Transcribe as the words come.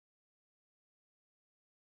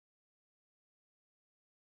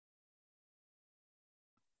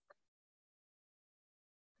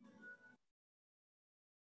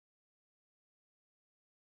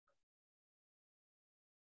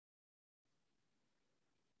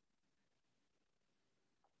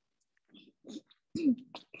All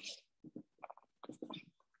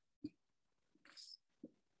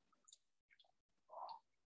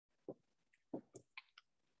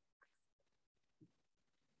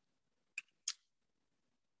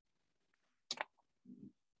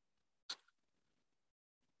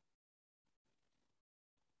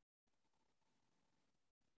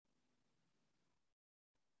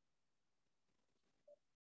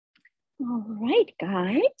right,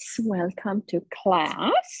 guys, welcome to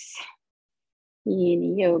class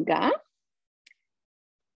in yoga.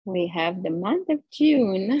 We have the month of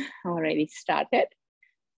June already started,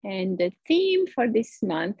 and the theme for this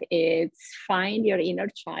month is find your inner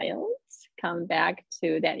child, come back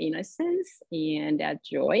to that innocence and that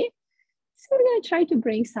joy. So we're going to try to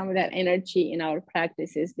bring some of that energy in our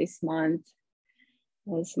practices this month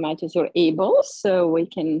as much as we're able, so we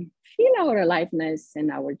can feel our aliveness and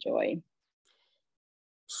our joy.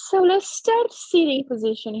 So let's start sitting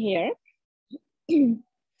position here.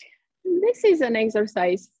 This is an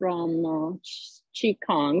exercise from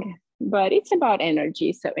Qigong, but it's about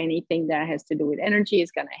energy. So anything that has to do with energy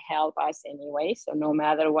is going to help us anyway. So no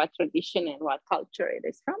matter what tradition and what culture it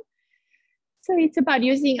is from. So it's about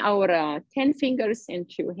using our 10 fingers and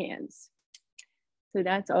 2 hands. So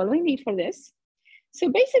that's all we need for this. So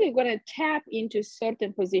basically we're going to tap into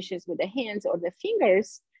certain positions with the hands or the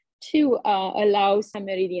fingers to allow some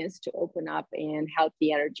meridians to open up and help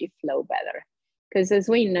the energy flow better. Because as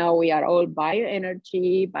we know, we are all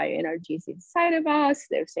bioenergy. Bioenergy is inside of us.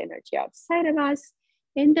 There's energy outside of us.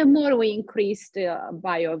 And the more we increase the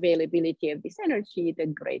bioavailability of this energy, the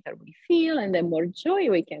greater we feel and the more joy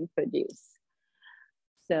we can produce.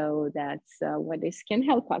 So that's what this can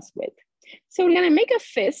help us with. So we're gonna make a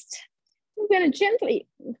fist. We're gonna gently,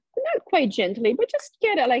 not quite gently, but just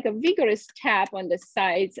get like a vigorous tap on the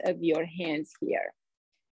sides of your hands here.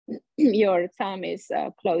 Your thumb is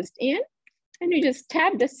closed in, and you just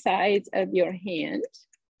tap the sides of your hand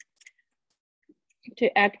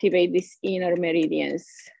to activate these inner meridians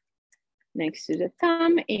next to the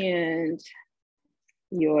thumb and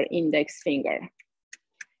your index finger.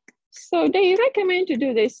 So they recommend to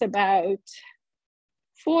do this about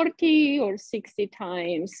 40 or 60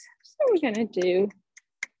 times. So we're gonna do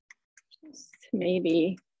just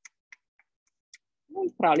maybe,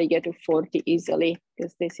 we'll probably get to 40 easily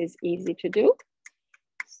because this is easy to do.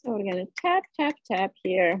 So we're gonna tap, tap, tap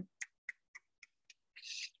here. And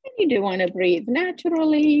you do wanna breathe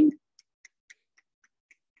naturally.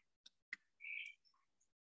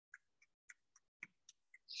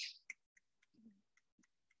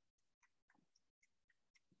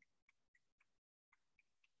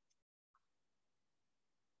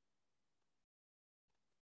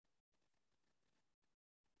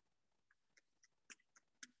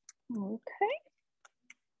 Okay.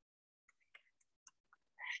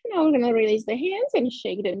 Now we're gonna release the hands and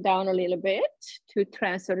shake them down a little bit to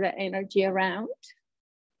transfer the energy around.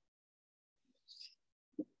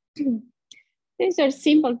 These are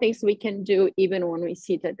simple things we can do even when we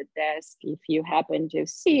sit at the desk. If you happen to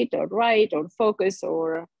sit or write or focus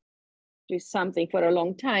or do something for a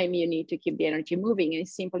long time, you need to keep the energy moving, and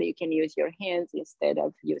simply you can use your hands instead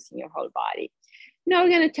of using your whole body. Now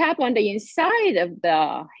we're gonna tap on the inside of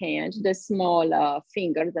the hand, the small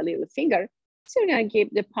finger, the little finger. So we're gonna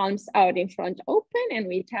keep the palms out in front open, and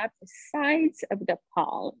we tap the sides of the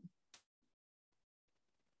palm.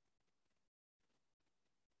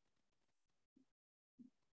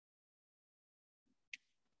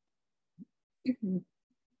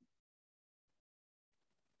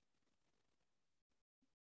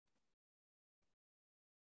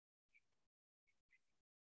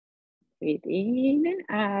 Breathe in and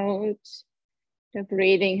out. The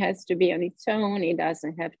breathing has to be on its own. It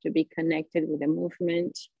doesn't have to be connected with the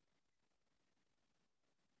movement.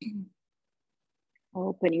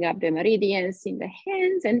 Opening up the meridians in the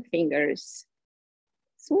hands and fingers.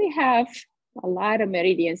 So we have a lot of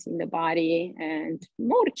meridians in the body and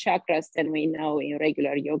more chakras than we know in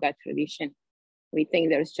regular yoga tradition. We think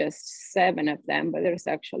there's just 7 of them, but there's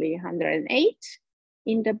actually 108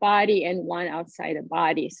 in the body and 1 outside the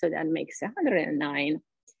body. So that makes 109.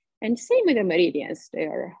 And same with the meridians,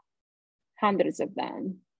 there are hundreds of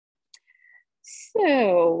them.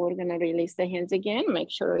 So we're gonna release the hands again.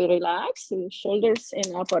 Make sure we relax the shoulders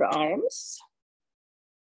and upper arms.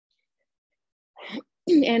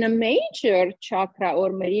 And a major chakra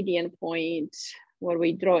or meridian point where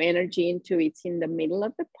we draw energy into, it's in the middle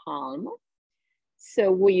of the palm.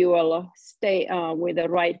 So we will stay with the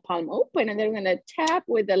right palm open, and then we're gonna tap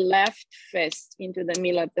with the left fist into the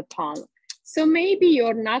middle of the palm. So maybe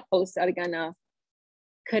your knuckles are gonna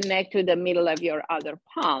connect to the middle of your other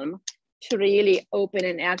palm. to really open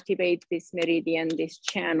and activate this meridian, this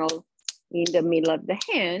channel in the middle of the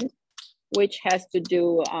hand, which has to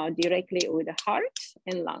do directly with the heart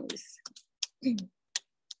and lungs.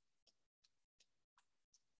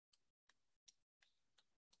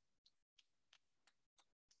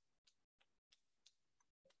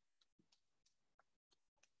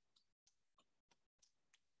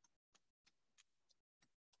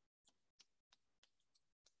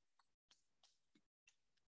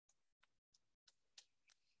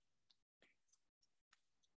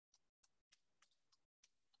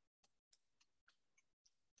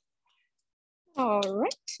 All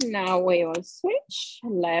right, now we will switch.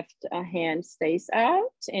 Left hand stays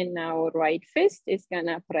out, and now right fist is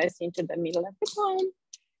gonna press into the middle of the palm.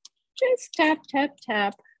 Just tap, tap,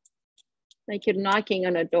 tap, like you're knocking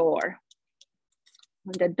on a door.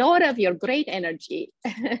 On the door of your great energy.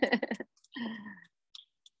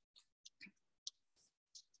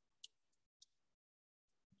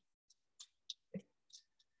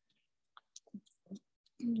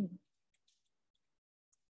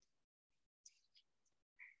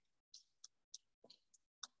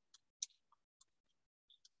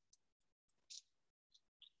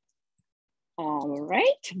 All right,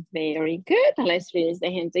 very good. Let's release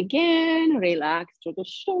the hands again. Relax through the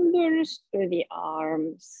shoulders, through the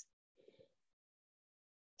arms.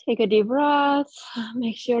 Take a deep breath.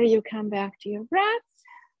 Make sure you come back to your breath.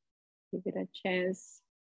 Give it a chance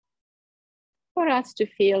for us to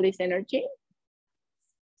feel this energy.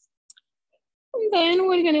 And then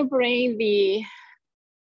we're gonna bring the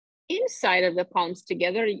inside of the palms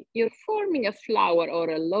together. You're forming a flower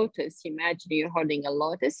or a lotus. Imagine you're holding a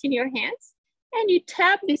lotus in your hands, and you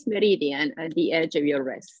tap this meridian at the edge of your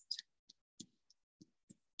wrist.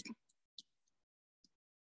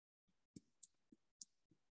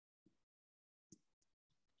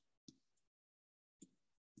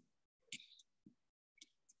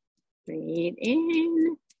 Breathe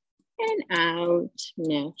in and out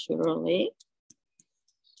naturally.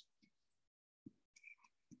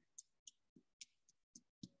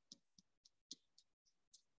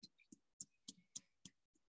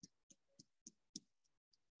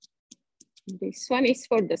 This one is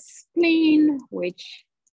for the spleen, which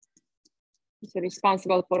is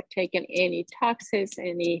responsible for taking any toxins,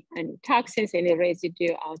 any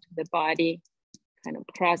residue out of the body, kind of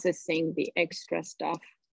processing the extra stuff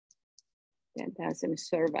that doesn't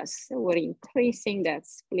serve us. So we're increasing that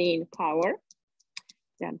spleen power,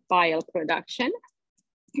 that bile production.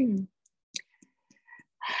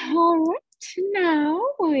 All right, now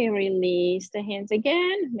we release the hands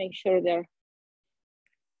again. Make sure they're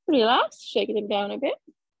relaxed, shake them down a bit.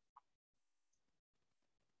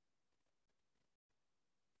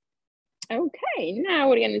 Okay, now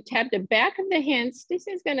we're gonna tap the back of the hands. This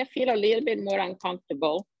is gonna feel a little bit more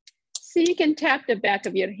uncomfortable. So you can tap the back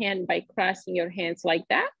of your hand by crossing your hands like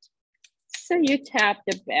that. So you tap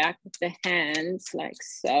the back of the hands like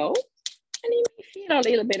so. And you may feel a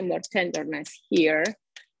little bit more tenderness here.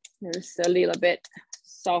 There's a little bit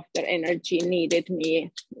softer energy needed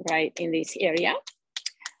right in this area.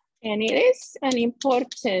 And it is an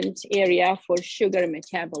important area for sugar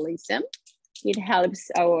metabolism. It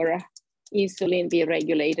helps our insulin be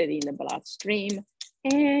regulated in the bloodstream,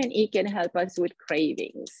 and it can help us with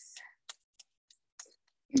cravings.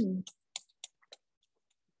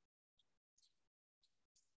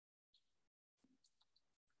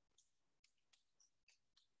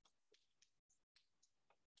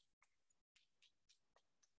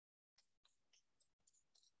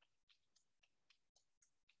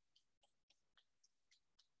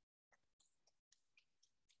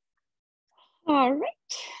 All right,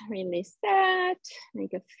 release that,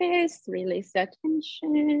 make a fist, release that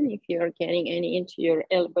tension if you're getting any into your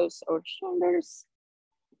elbows or shoulders.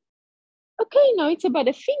 Okay, now it's about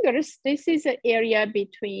the fingers. This is an area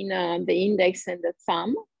between the index and the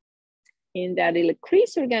thumb. In that little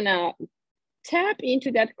crease, we're gonna tap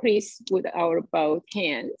into that crease with our both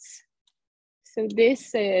hands. So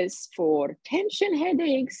this is for tension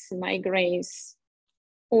headaches, migraines,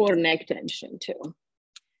 or neck tension too.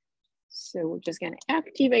 So we're just gonna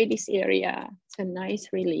activate this area. It's a nice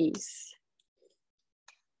release.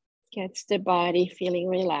 Gets the body feeling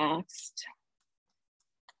relaxed.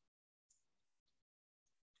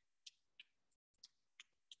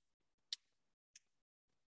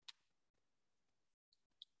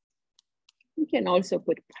 You can also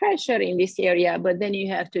put pressure in this area, but then you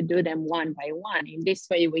have to do them one by one. In this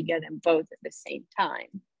way, we get them both at the same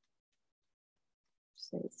time.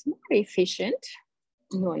 So it's more efficient.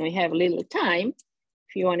 When we have a little time,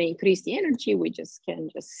 if you want to increase the energy, we can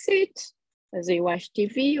just sit as we watch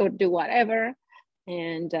TV or do whatever,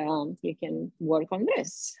 And you can work on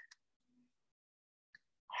this.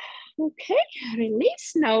 Okay,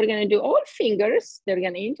 release. Now we're gonna do all fingers. They're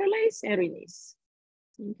gonna interlace and release.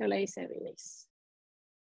 Interlace and release.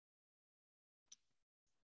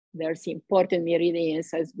 There's important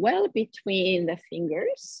meridians as well between the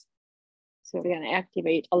fingers. So we're gonna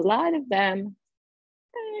activate a lot of them.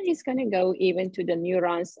 And it's gonna go even to the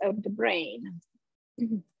neurons of the brain.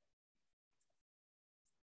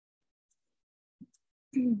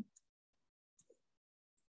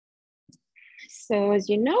 So as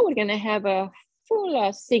you know, we're gonna have a full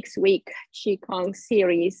 6-week Qigong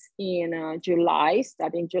series in July,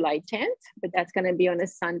 starting July 10th, but that's gonna be on a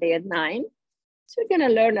Sunday at 9. So we're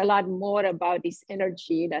gonna learn a lot more about this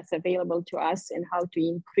energy that's available to us and how to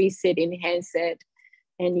increase it, enhance it,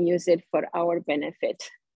 and use it for our benefit.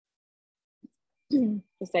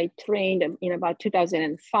 Because I trained in about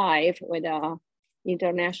 2005 with an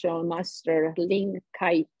international master, Lin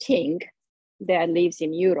Kai Ting, that lives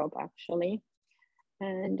in Europe actually.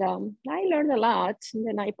 And I learned a lot, and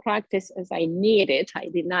then I practiced as I need it. I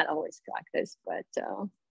did not always practice, but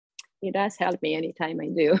it does help me anytime I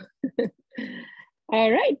do.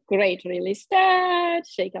 All right, great, release that.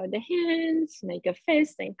 Shake out the hands, make a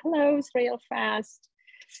fist and close real fast.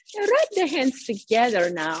 And rub the hands together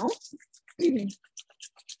now.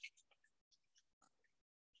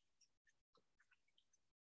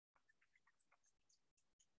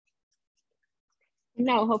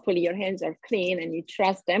 Now, hopefully your hands are clean and you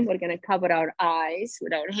trust them. We're gonna cover our eyes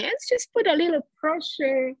with our hands. Just put a little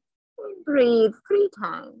pressure and breathe 3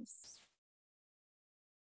 times.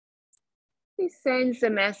 This sends a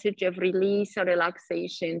message of release or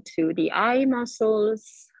relaxation to the eye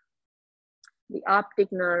muscles, the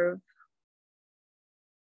optic nerve,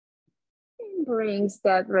 and brings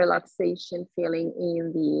that relaxation feeling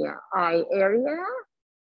in the eye area.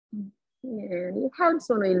 And it helps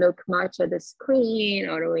when we look much at the screen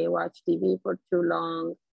or we watch TV for too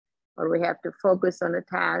long, or we have to focus on a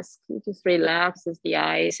task. It just relaxes the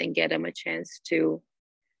eyes and get them a chance to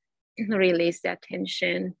release that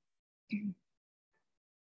tension.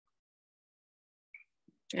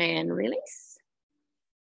 And release.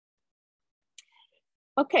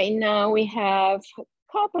 Okay, now we have a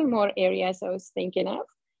couple more areas I was thinking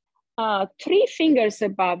of. 3 fingers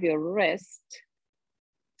above your wrist.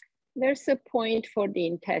 There's a point for the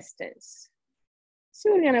intestines.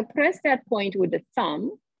 So we're gonna press that point with the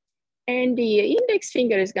thumb, and the index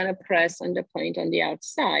finger is gonna press on the point on the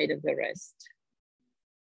outside of the wrist.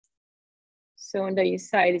 So on the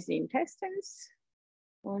inside is the intestines.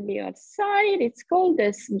 On the outside, it's called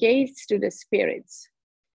the gates to the spirits.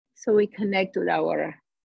 So we connect with our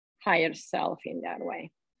higher self in that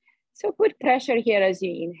way. So put pressure here as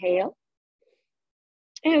you inhale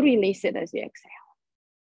and release it as you exhale.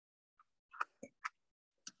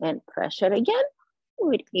 And pressure again.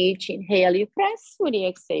 With each inhale you press, with the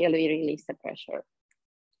exhale you release the pressure.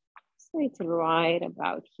 So it's right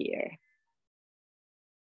about here.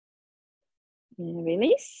 And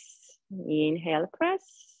release. Inhale, press.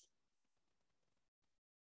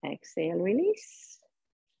 Exhale, release.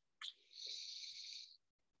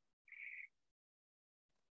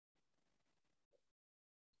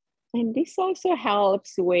 And this also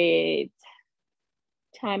helps with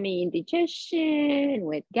tummy indigestion,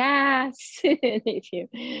 with gas. If you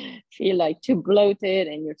feel like too bloated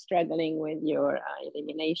and you're struggling with your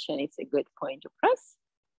elimination, it's a good point to press.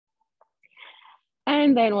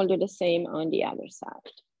 And then we'll do the same on the other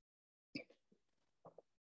side.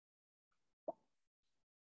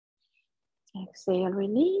 Exhale,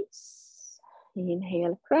 release.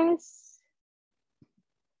 Inhale, press.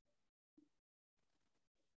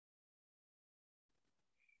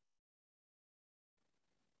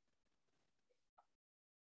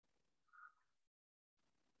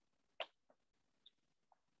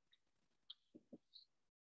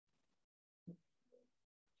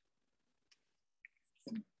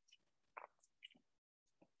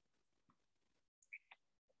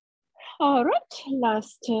 All right,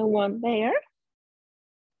 last one there.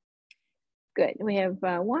 Good, we have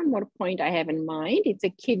one more point I have in mind. It's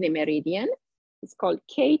a kidney meridian. It's called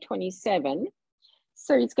K27.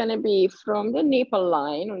 So it's gonna be from the nipple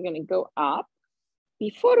line, we're gonna go up.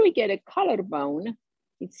 Before we get a collarbone,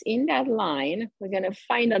 it's in that line, we're gonna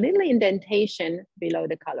find a little indentation below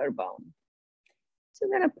the collarbone. So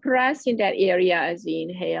we're gonna press in that area as you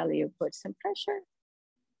inhale, you put some pressure.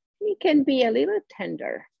 It can be a little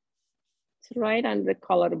tender. It's right on the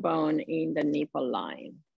collarbone in the nipple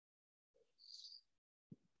line.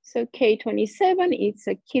 So K27, it's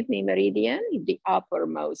a kidney meridian, the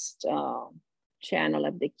uppermost channel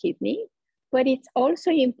of the kidney. But it's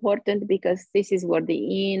also important because this is where the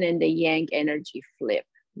yin and the yang energy flip.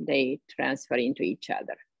 They transfer into each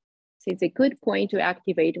other. So it's a good point to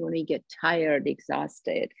activate when we get tired,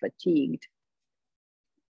 exhausted, fatigued.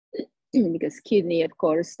 Because kidney, of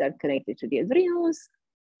course, are connected to the adrenals.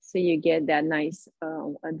 So you get that nice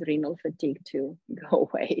adrenal fatigue to go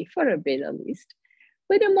away for a bit at least.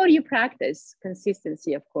 But the more you practice,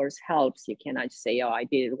 consistency, of course, helps. You cannot just say, oh, I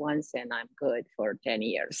did it once and I'm good for 10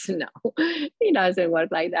 years. No, it doesn't work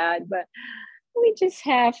like that. But we just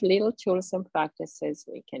have little tools and practices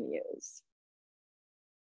we can use.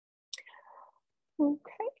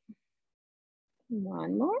 Okay,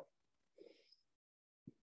 one more.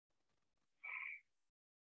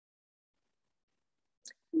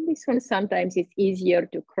 This one, sometimes it's easier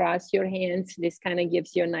to cross your hands. This kind of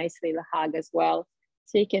gives you a nice little hug as well.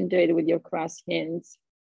 So you can do it with your crossed hands.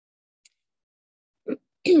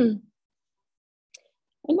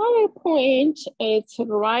 Another point, it's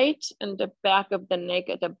right in the back of the neck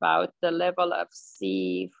at about the level of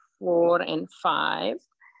C4 and 5.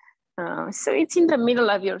 So it's in the middle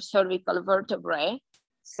of your cervical vertebrae.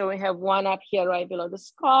 So we have 1 up here right below the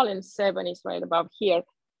skull and 7 is right above here.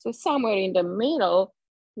 So somewhere in the middle,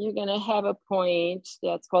 you're gonna have a point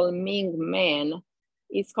that's called Ming Men.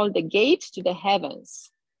 It's called the gate to the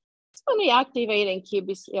heavens. So when we activate and keep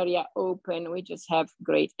this area open, we just have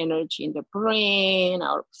great energy in the brain.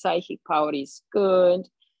 Our psychic power is good.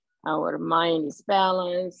 Our mind is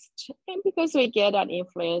balanced. And because we get that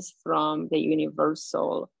influence from the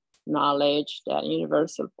universal knowledge, that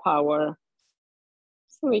universal power.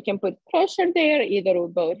 So we can put pressure there, either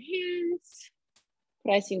with both hands,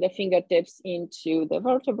 pressing the fingertips into the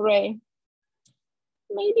vertebrae,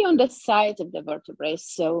 maybe on the side of the vertebrae,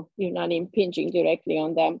 so you're not impinging directly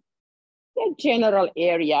on them. The general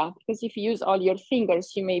area, because if you use all your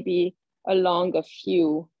fingers, you may be along a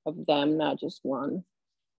few of them, not just one.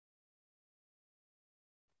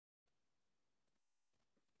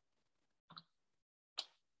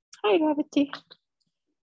 Hi, Gravity.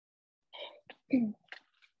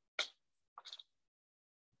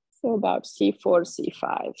 So about C4,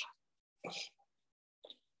 C5.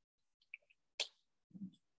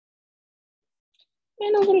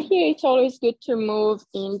 And over here, it's always good to move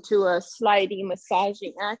into a sliding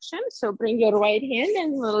massaging action. So bring your right hand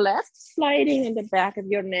and the left, sliding in the back of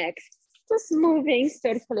your neck. Just moving,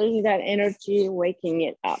 circulating that energy, waking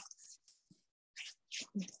it up.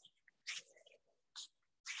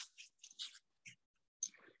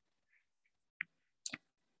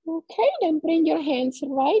 Okay, then bring your hands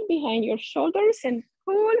right behind your shoulders and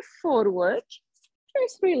pull forward.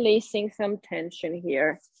 Just releasing some tension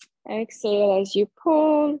here. Exhale as you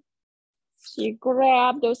pull. So you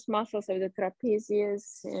grab those muscles of the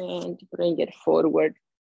trapezius and bring it forward.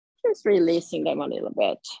 Just releasing them a little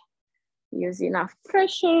bit. Use enough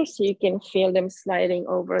pressure so you can feel them sliding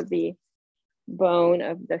over the bone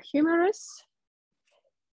of the humerus.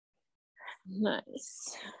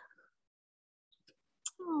 Nice.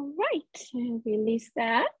 All right, and release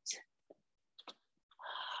that.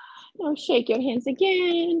 Now shake your hands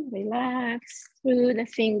again, relax through the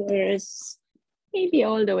fingers, maybe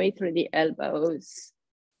all the way through the elbows.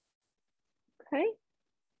 Okay.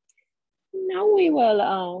 Now we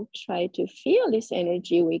will try to feel this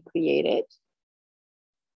energy we created.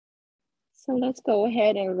 So let's go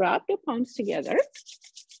ahead and wrap the palms together.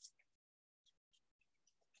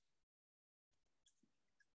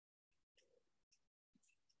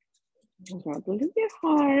 Rub with your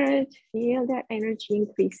heart, feel that energy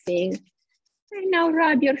increasing. And now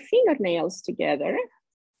rub your fingernails together.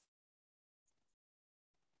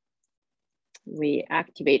 We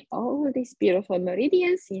activate all these beautiful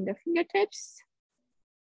meridians in the fingertips.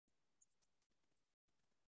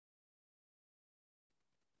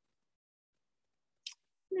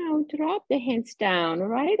 Now drop the hands down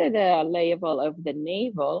right at the level of the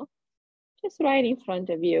navel, just right in front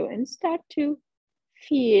of you, and start to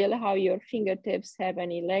feel how your fingertips have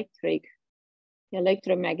an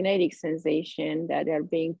electromagnetic sensation that are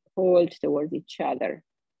being pulled towards each other.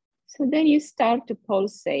 So then you start to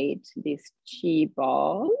pulsate this chi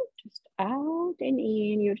ball, just out and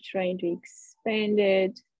in. You're trying to expand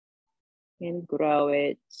it and grow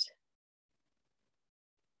it.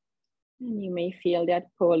 And you may feel that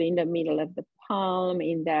pull in the middle of the palm,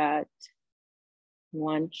 in that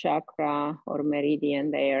one chakra or meridian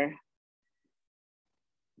there.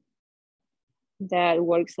 That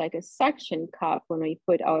works like a suction cup. When we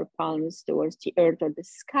put our palms towards the earth or the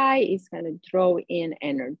sky, it's going to draw in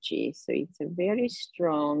energy. So it's a very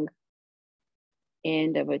strong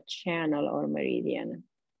end of a channel or meridian.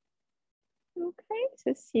 Okay,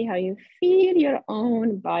 so see how you feel your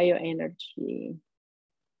own bioenergy.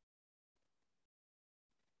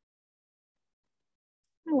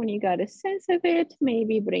 And when you got a sense of it,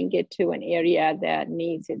 maybe bring it to an area that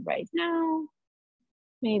needs it right now.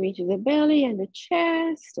 Maybe to the belly and the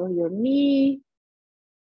chest or your knee.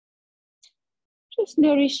 Just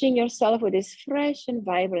nourishing yourself with this fresh and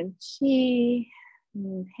vibrant chi.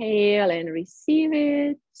 Inhale and receive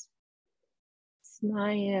it.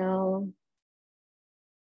 Smile.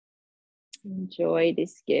 Enjoy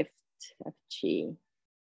this gift of chi.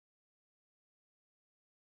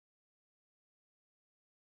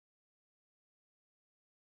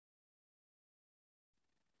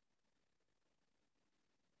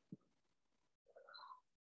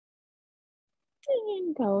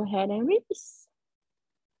 And go ahead and release.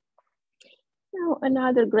 Now,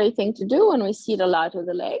 another great thing to do when we sit a lot with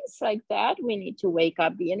the legs like that, we need to wake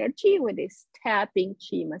up the energy with this tapping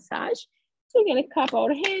chi massage. So we're gonna cup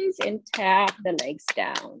our hands and tap the legs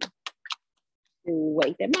down to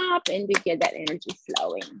wake them up and to get that energy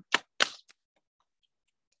flowing.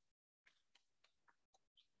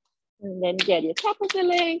 And then get your top of the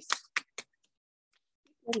legs.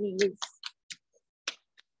 Release.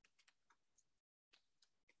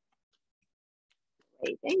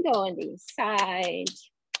 Great, then go on the inside.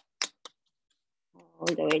 All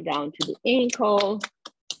the way down to the ankle.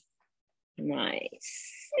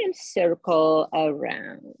 Nice. And circle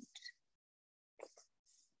around.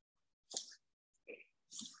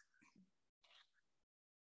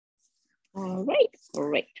 All right,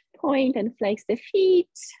 great. Point and flex the feet.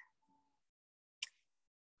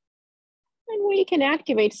 And we can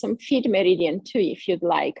activate some feet meridian too if you'd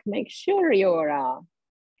like. Make sure your,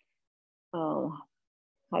 how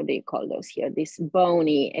do you call those here? This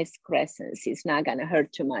bony excrescence is not gonna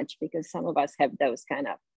hurt too much because some of us have those kind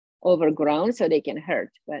of overgrown so they can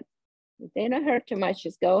hurt. But if they don't hurt too much,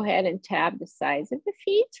 just go ahead and tap the sides of the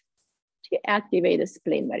feet to activate the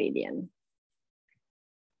spleen meridian.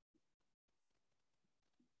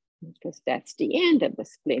 Because that's the end of the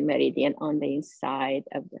spleen meridian on the inside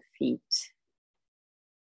of the feet.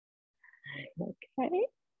 Okay,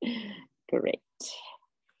 great.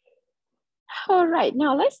 All right,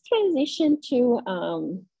 now let's transition to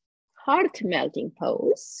heart melting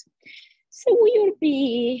pose. So we'll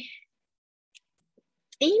be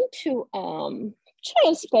into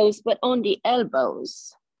child's pose, but on the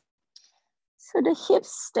elbows. So the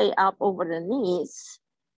hips stay up over the knees,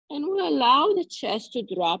 and we'll allow the chest to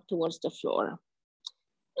drop towards the floor.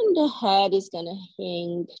 And the head is gonna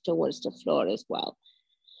hang towards the floor as well.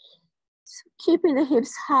 So keeping the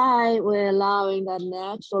hips high, we're allowing that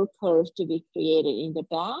natural curve to be created in the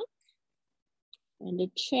back. And the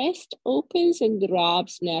chest opens and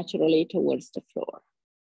drops naturally towards the floor.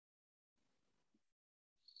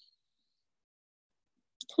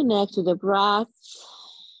 Connect to the breath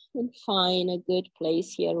and find a good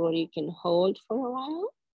place here where you can hold for a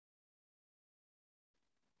while.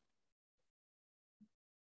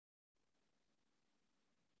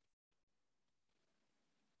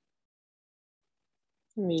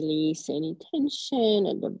 Release any tension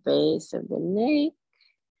at the base of the neck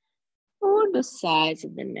or the sides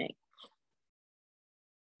of the neck.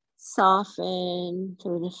 Soften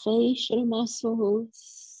through the facial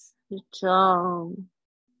muscles, the jaw.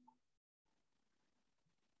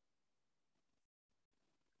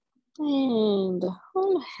 And the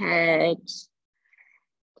whole head,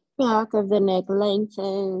 back of the neck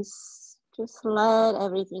lengthens. Just let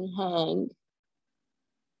everything hang,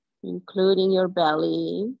 including your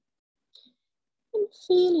belly. And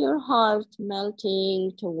feel your heart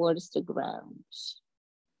melting towards the ground.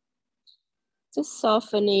 It's a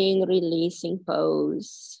softening, releasing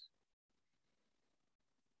pose.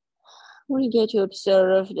 We get to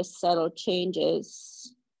observe the subtle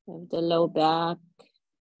changes of the low back,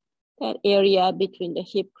 that area between the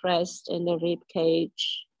hip crest and the rib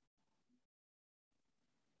cage.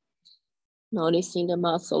 Noticing the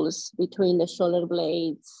muscles between the shoulder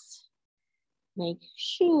blades. Make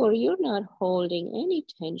sure you're not holding any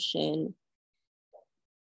tension.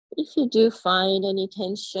 If you do find any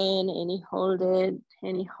tension, any holding,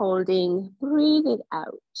 breathe it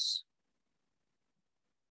out.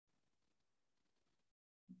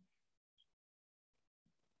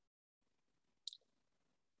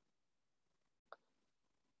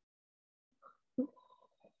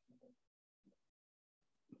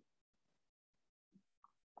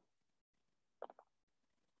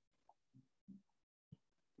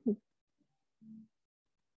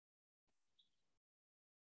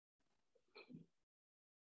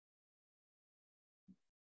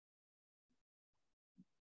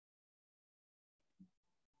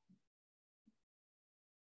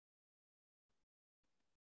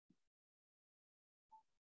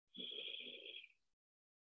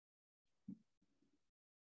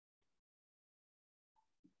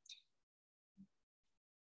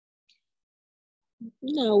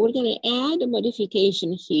 Now we're going to add a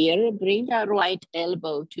modification here. Bring that right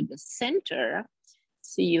elbow to the center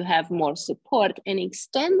so you have more support, and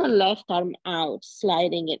extend the left arm out,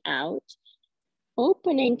 sliding it out,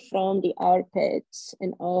 opening from the armpits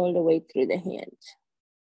and all the way through the hand.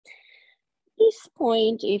 At this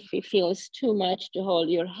point, if it feels too much to hold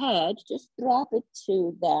your head, just drop it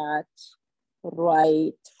to that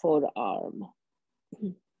right forearm.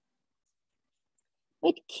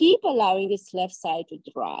 But keep allowing this left side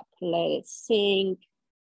to drop. Let it sink.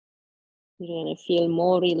 You're gonna feel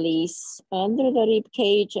more release under the rib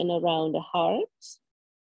cage and around the heart,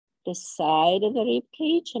 the side of the rib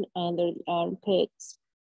cage and under the armpits.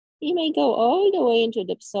 You may go all the way into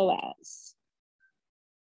the psoas.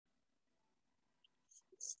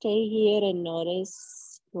 Stay here and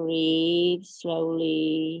notice, breathe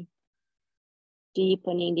slowly,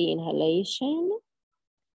 deepening the inhalation,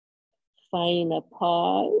 finding a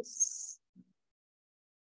pause,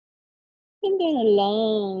 and then a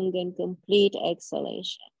long and complete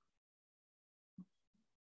exhalation.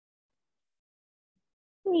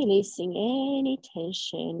 Releasing any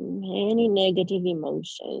tension, any negative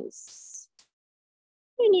emotions,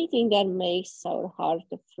 anything that makes our heart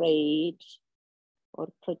afraid or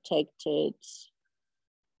protected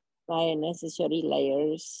by unnecessary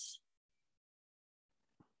layers.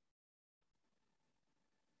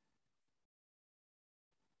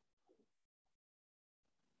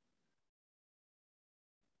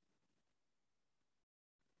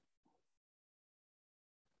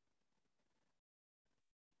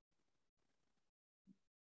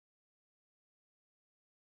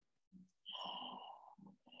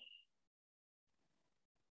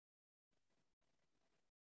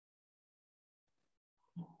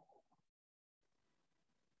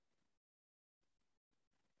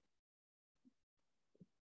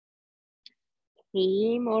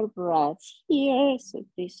 Three more breaths here. So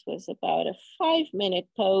this was about a 5-minute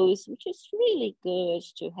pose, which is really good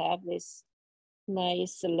to have this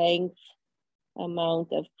nice length amount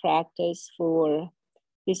of practice for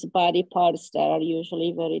these body parts that are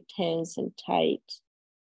usually very tense and tight.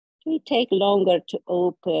 They take longer to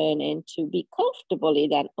open and to be comfortable in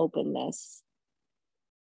that openness.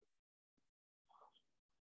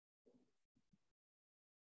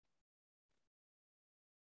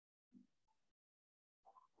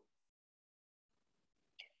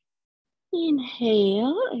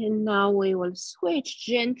 Inhale, and now we will switch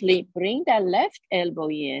gently. Bring that left elbow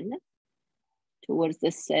in towards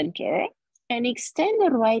the center and extend the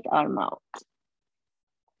right arm out.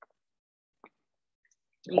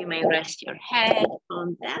 You may rest your head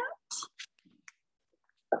on that.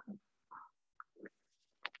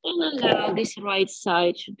 And allow this right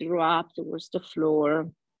side to drop towards the floor.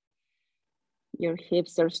 Your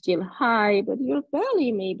hips are still high, but your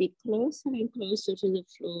belly may be closer and closer to the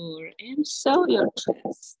floor, and so your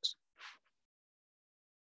chest.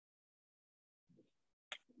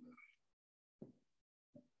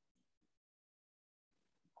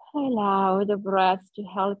 Allow the breath to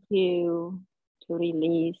help you to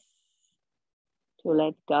release, to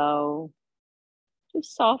let go, to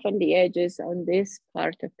soften the edges on this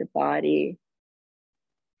part of the body,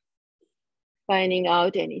 finding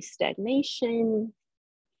out any stagnation,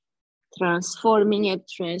 transforming it,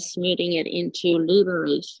 transmuting it into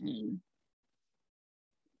liberation.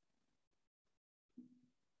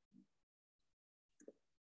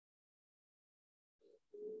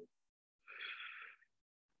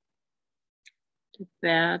 The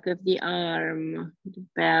back of the arm, the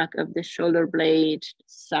back of the shoulder blade,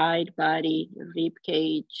 side body, rib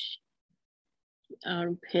cage,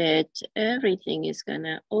 armpit, everything is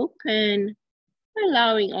gonna open,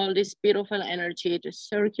 allowing all this beautiful energy to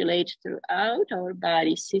circulate throughout our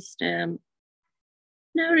body system,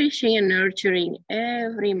 nourishing and nurturing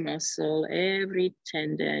every muscle, every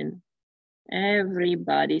tendon, every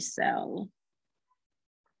body cell.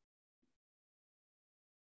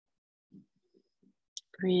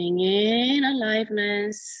 Breathing in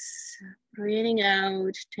aliveness, breathing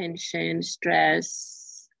out tension,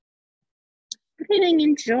 stress. Breathing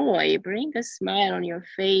in joy, bring a smile on your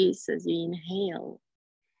face as you inhale.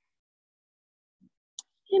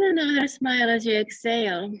 And another smile as you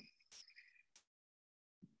exhale.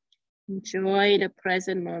 Enjoy the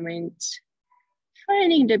present moment,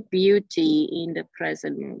 finding the beauty in the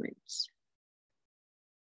present moment.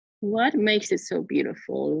 What makes it so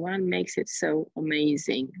beautiful? What makes it so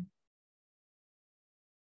amazing?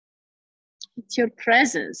 It's your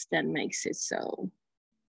presence that makes it so.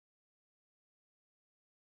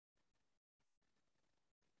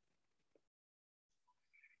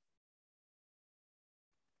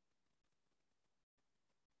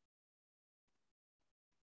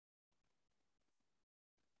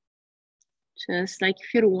 Just like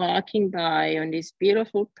if you're walking by on this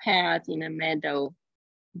beautiful path in a meadow,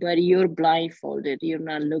 but you're blindfolded, you're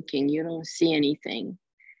not looking, you don't see anything.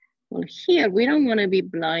 Well, here we don't want to be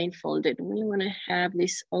blindfolded. We want to have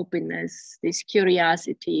this openness, this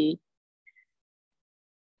curiosity,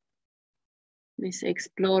 this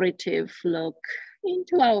explorative look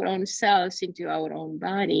into our own selves, into our own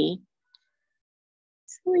body.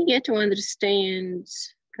 So we get to understand,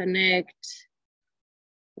 connect,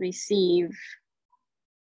 receive,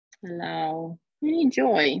 allow, and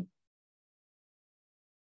enjoy.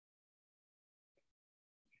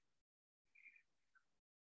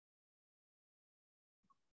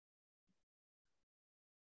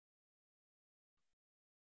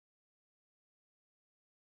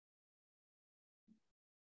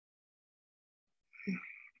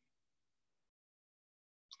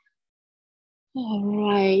 All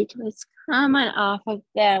right, let's come on off of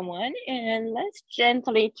that one and let's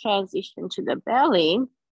gently transition to the belly.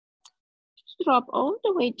 Just drop all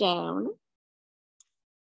the way down.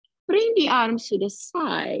 Bring the arms to the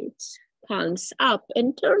side, palms up,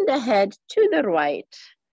 and turn the head to the right.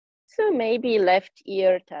 So maybe left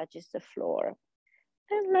ear touches the floor.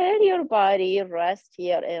 And let your body rest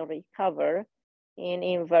here and recover in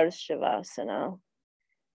inverse Shavasana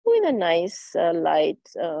with a nice light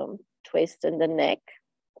twist in the neck.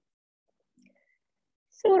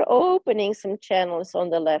 So we're opening some channels on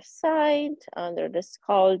the left side, under the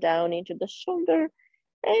skull, down into the shoulder,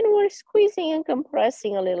 and we're squeezing and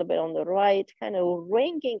compressing a little bit on the right, kind of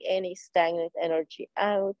wringing any stagnant energy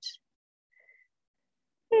out,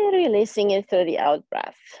 and releasing it through the out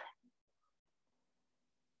breath.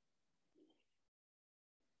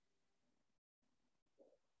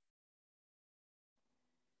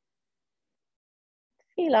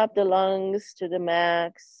 Fill up the lungs to the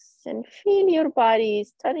max and feel your body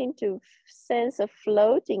starting to sense a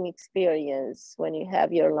floating experience when you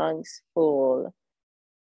have your lungs full.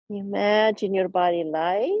 Imagine your body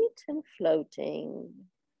light and floating.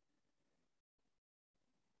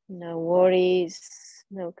 No worries,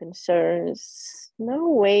 no concerns, no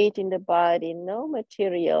weight in the body, no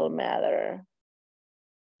material matter.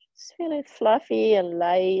 Just feel it fluffy and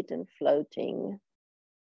light and floating.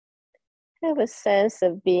 Have a sense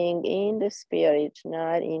of being in the spirit,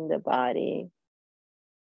 not in the body.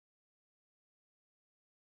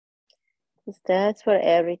 Because that's where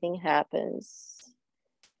everything happens,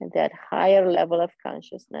 at that higher level of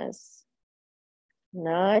consciousness.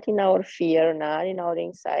 Not in our fear, not in our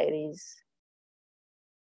anxieties.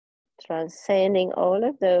 Transcending all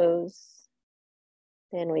of those,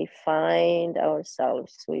 then we find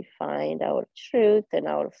ourselves, we find our truth and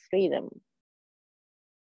our freedom.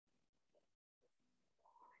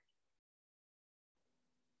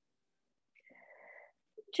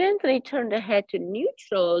 Gently turn the head to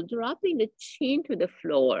neutral, dropping the chin to the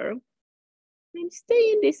floor. And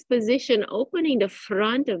stay in this position, opening the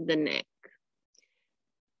front of the neck.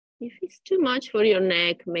 If it's too much for your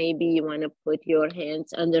neck, maybe you want to put your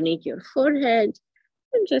hands underneath your forehead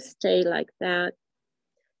and just stay like that.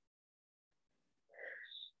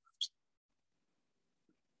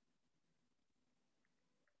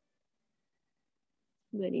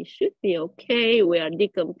 But it should be okay. We are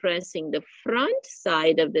decompressing the front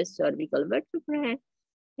side of the cervical vertebrae,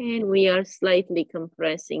 and we are slightly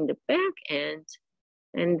compressing the back end,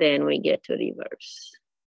 and then we get to reverse.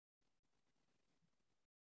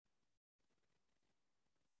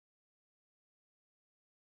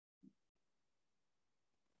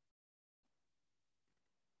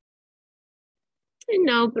 And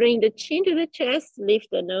now bring the chin to the chest, lift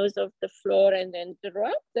the nose off the floor, and then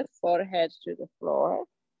drop the forehead to the floor.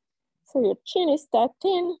 So your chin is tucked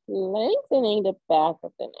in, lengthening the back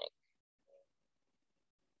of the neck.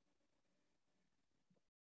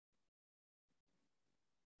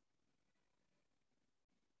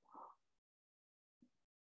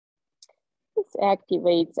 This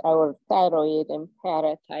activates our thyroid and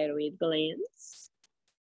parathyroid glands.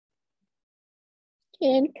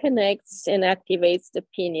 And connects and activates the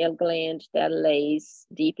pineal gland that lays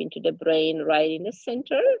deep into the brain, right in the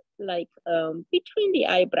center, like between the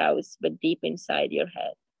eyebrows, but deep inside your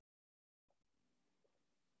head.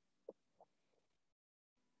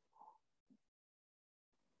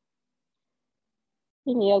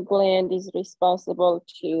 Pineal gland is responsible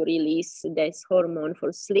to release this hormone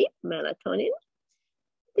for sleep, melatonin.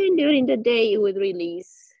 Then during the day, it would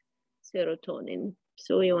release serotonin.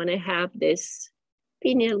 So we want to have this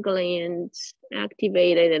pineal gland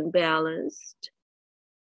activated and balanced.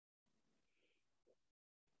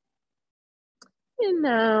 And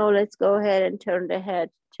now let's go ahead and turn the head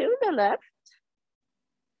to the left.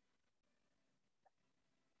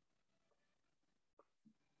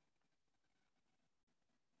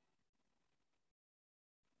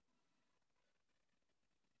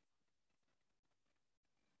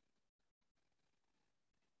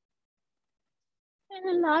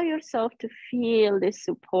 And allow yourself to feel this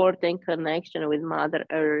support and connection with Mother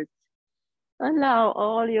Earth. Allow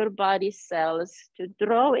all your body cells to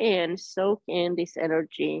draw in, soak in this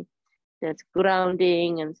energy that's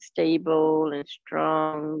grounding and stable and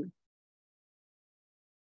strong.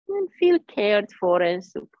 And feel cared for and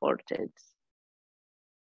supported.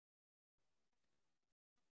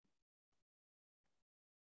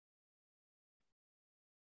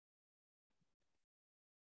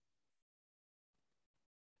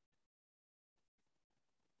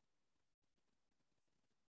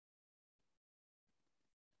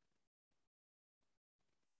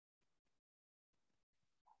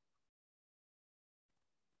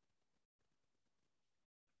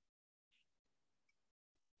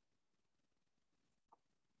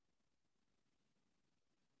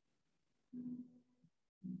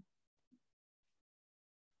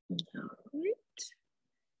 All right.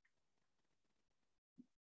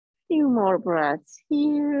 Few more breaths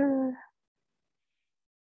here.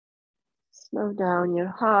 Slow down your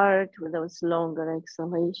heart with those longer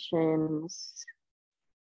exhalations.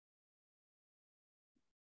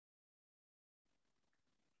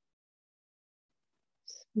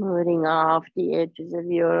 Smoothing off the edges of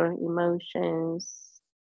your emotions.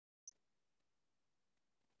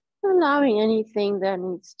 Allowing anything that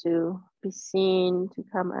needs to be seen to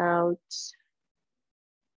come out.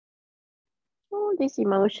 All these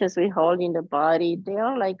emotions we hold in the body, they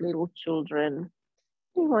are like little children.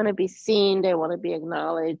 They want to be seen, they want to be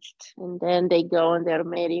acknowledged, and then they go on their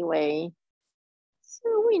merry way.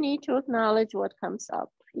 So we need to acknowledge what comes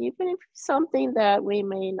up, even if it's something that we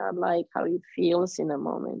may not like how it feels in a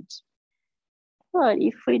moment. But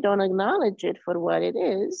if we don't acknowledge it for what it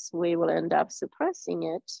is, we will end up suppressing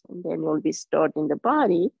it, and then it will be stored in the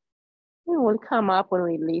body. It will come up when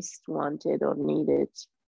we least want it or need it.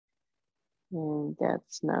 And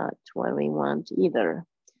that's not what we want either.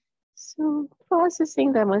 So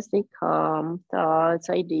processing them as they come, thoughts,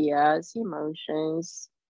 ideas, emotions,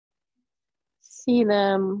 see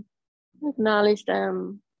them, acknowledge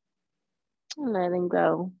them, and let them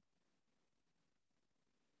go.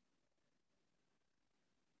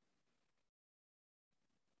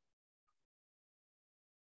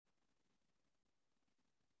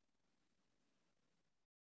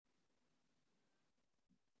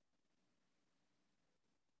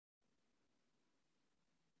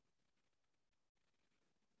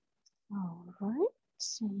 All right.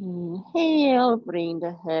 Inhale, bring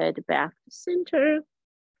the head back to center.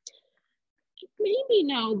 Maybe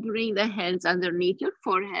now bring the hands underneath your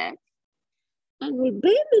forehead and we'll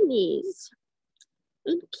bend the knees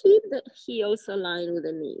and keep the heels aligned with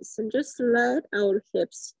the knees and just let our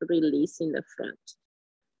hips release in the front.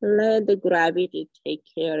 Let the gravity take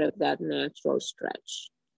care of that natural stretch.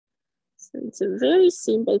 So it's a very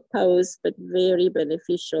simple pose, but very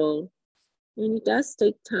beneficial. And it does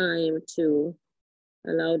take time to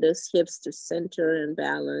allow those hips to center and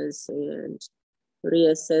balance and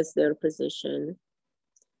reassess their position.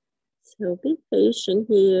 So be patient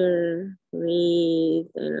here, breathe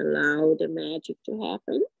and allow the magic to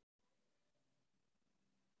happen.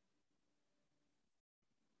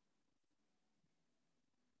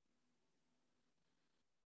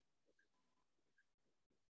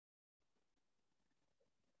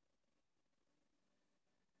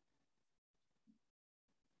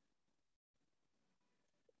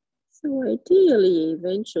 So ideally,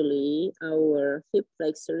 eventually, our hip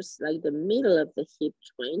flexors, like the middle of the hip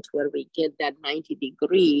joint, where we get that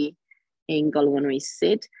 90-degree angle when we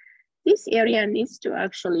sit, this area needs to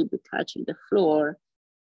actually be touching the floor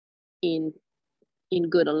in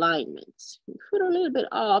good alignment. If you're a little bit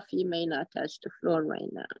off, you may not touch the floor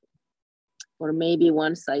right now. Or maybe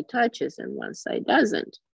one side touches and one side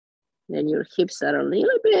doesn't. Then your hips are a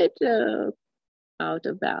little bit out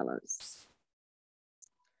of balance.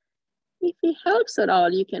 If it helps at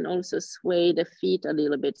all, you can also sway the feet a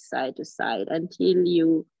little bit side to side until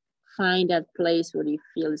you find that place where it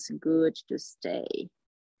feels good to stay.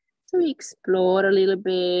 So explore a little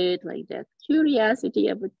bit, like that curiosity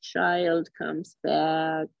of a child comes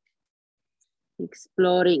back,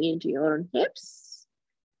 exploring into your own hips,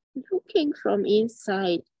 looking from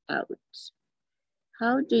inside out.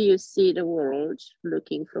 How do you see the world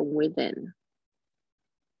looking from within?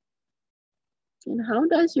 And how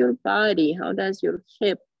does your body, how does your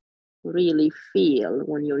hip really feel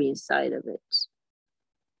when you're inside of it?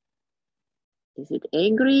 Is it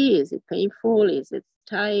angry? Is it painful? Is it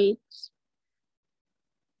tight?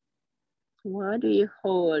 What do you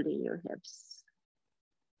hold in your hips?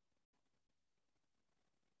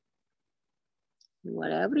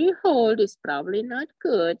 Whatever you hold is probably not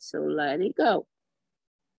good, so let it go.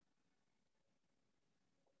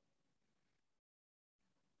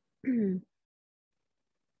 So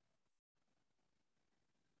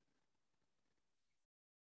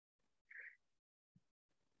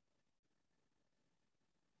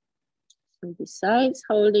besides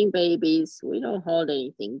holding babies, we don't hold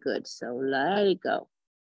anything good, so let it go.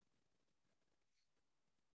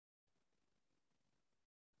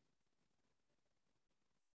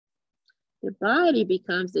 The body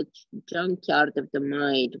becomes the junkyard of the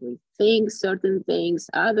mind. We think certain things,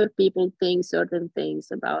 other people think certain things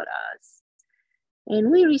about us. And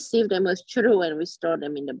we receive them as true and we store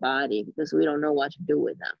them in the body because we don't know what to do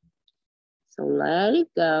with them. So let it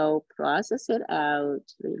go, process it out,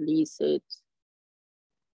 release it.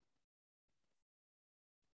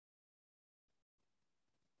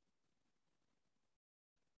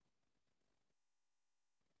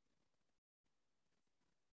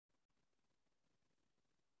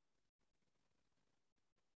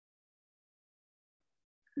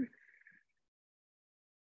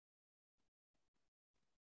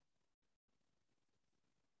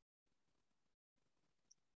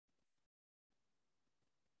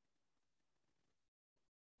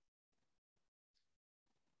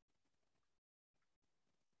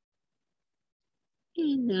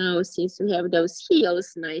 And now, since we have those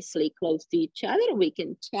heels nicely close to each other, we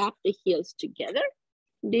can tap the heels together.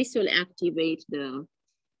 This will activate the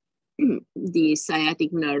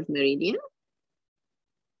sciatic nerve meridian.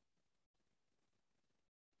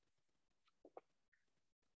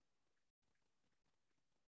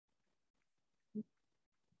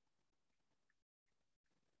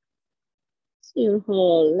 So your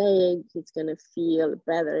whole leg is gonna feel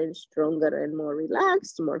better and stronger and more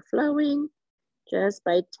relaxed, more flowing, just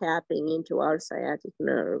by tapping into our sciatic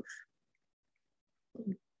nerve.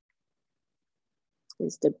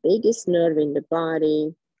 It's the biggest nerve in the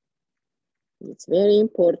body. It's very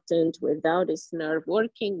important. Without this nerve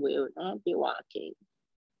working, we will not be walking.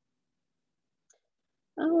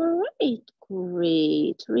 All right,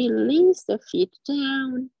 great. Release the feet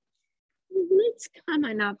down. Let's come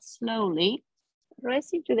on up slowly.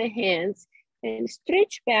 Rest into the hands and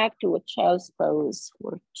stretch back to a child's pose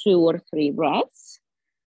for 2 or 3 breaths.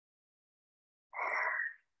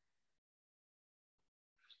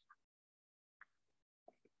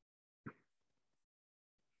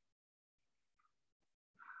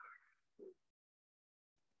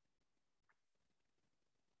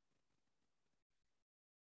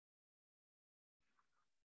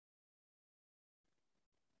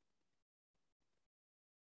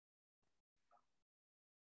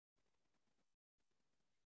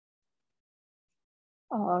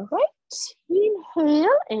 All right, inhale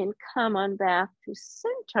and come on back to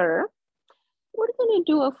center. We're gonna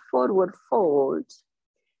do a forward fold.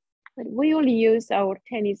 But we will use our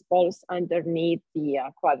tennis balls underneath the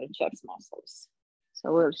quadriceps muscles.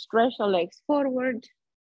 So we'll stretch our legs forward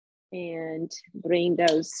and bring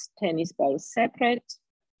those tennis balls separate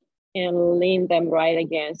and lean them right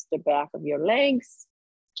against the back of your legs.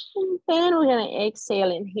 And then we're gonna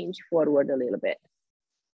exhale and hinge forward a little bit.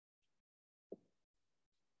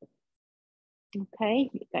 Okay,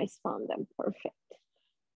 you guys found them, perfect.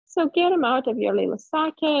 So get them out of your little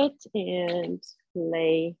socket and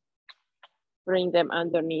bring them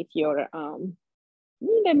underneath your, in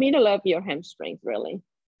the middle of your hamstrings, really.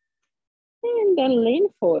 And then lean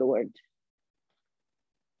forward.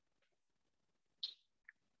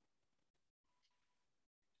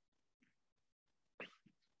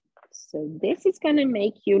 So this is gonna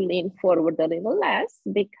make you lean forward a little less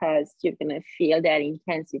because you're gonna feel that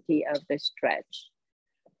intensity of the stretch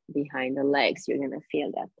behind the legs. You're gonna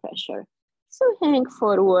feel that pressure. So hang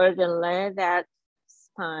forward and let that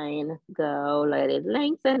spine go. Let it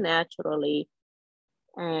lengthen naturally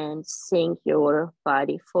and sink your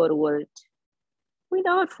body forward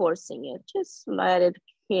without forcing it. Just let it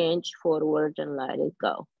hinge forward and let it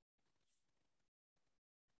go.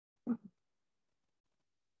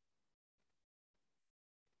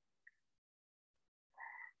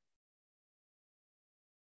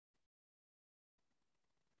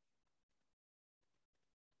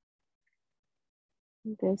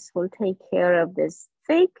 This will take care of this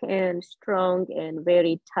thick and strong and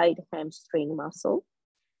very tight hamstring muscle.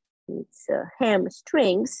 It's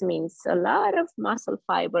hamstrings means a lot of muscle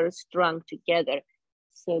fibers strung together.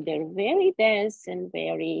 So they're very dense and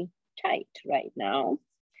very tight right now.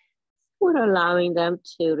 We're allowing them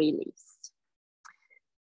to release.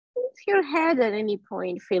 If your head at any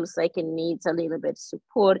point feels like it needs a little bit of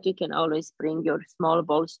support, you can always bring your small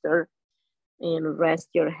bolster and rest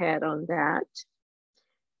your head on that.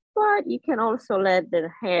 But you can also let the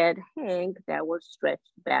head hang. That will stretch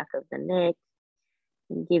the back of the neck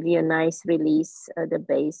and give you a nice release at the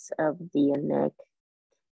base of the neck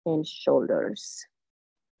and shoulders.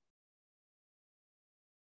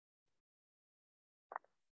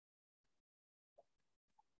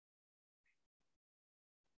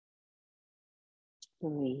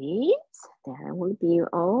 Breathe. That will be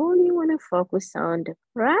all you want to focus on, the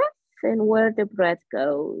breath and where the breath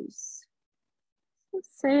goes. So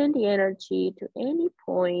send the energy to any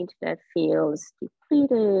point that feels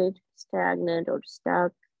depleted, stagnant, or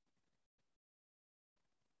stuck.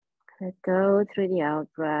 Let go through the out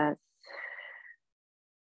breath.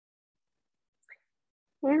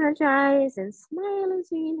 Energize and smile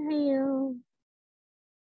as you inhale.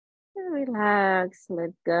 And relax,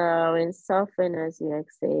 let go, and soften as you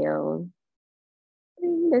exhale.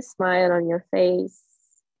 Bring the smile on your face.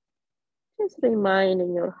 Just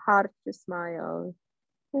reminding your heart to smile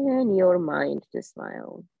and your mind to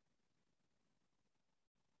smile.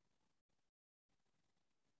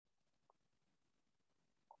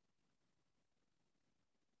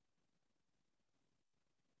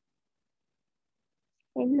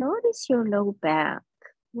 And notice your low back.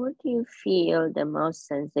 Where do you feel the most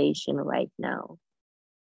sensation right now?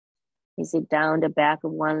 Is it down the back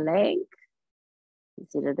of one leg? Is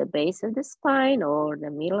it at the base of the spine or the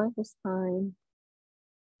middle of the spine?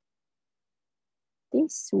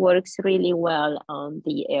 This works really well on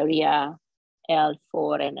the area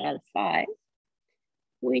L4 and L5,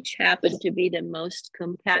 which happen to be the most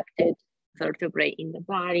compacted vertebrae in the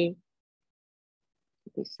body,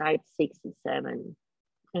 besides 6 and 7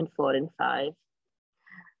 and 4 and 5.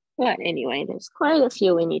 But anyway, there's quite a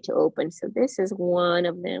few we need to open. So this is one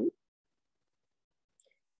of them.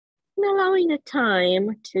 And allowing the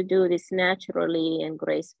time to do this naturally and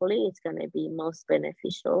gracefully is going to be most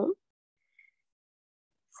beneficial.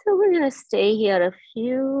 So we're going to stay here a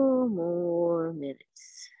few more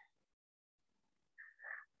minutes.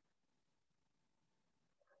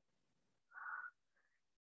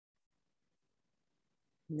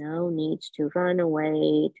 No need to run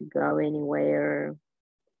away, to go anywhere.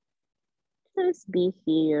 Just be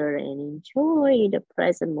here and enjoy the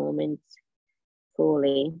present moment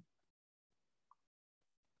fully.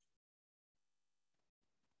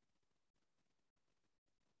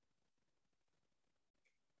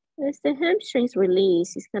 As the hamstrings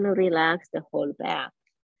release, it's going to relax the whole back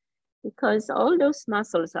because all those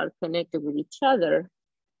muscles are connected with each other.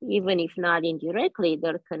 Even if not indirectly,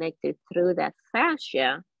 they're connected through that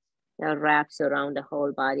fascia that wraps around the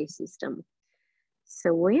whole body system.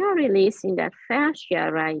 So we are releasing that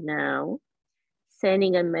fascia right now,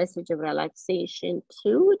 sending a message of relaxation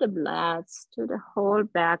to the bloods, to the whole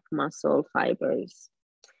back muscle fibers.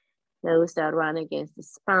 Those that run against the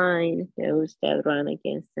spine, those that run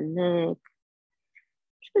against the neck.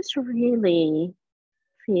 Just really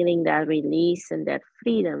feeling that release and that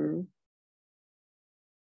freedom.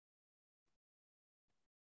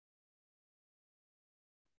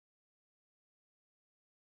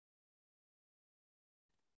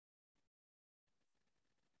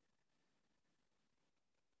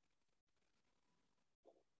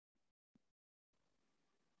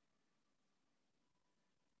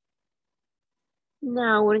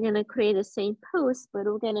 Now we're going to create the same pose, but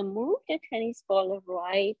we're going to move the tennis ball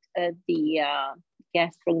right at the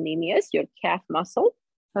gastrocnemius, your calf muscle,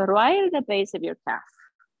 right at the base of your calf.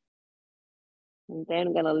 And then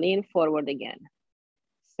we're going to lean forward again.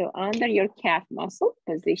 So under your calf muscle,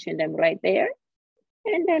 position them right there,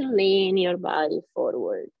 and then lean your body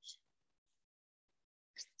forward.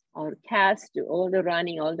 Our calves do all the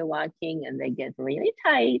running, all the walking, and they get really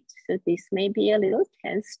tight. So this may be a little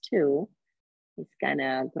tense too. It's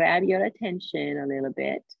gonna grab your attention a little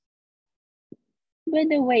bit. But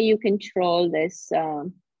the way you control this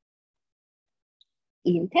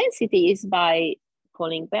intensity is by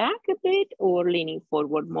pulling back a bit or leaning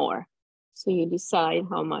forward more. So you decide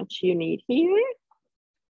how much you need here.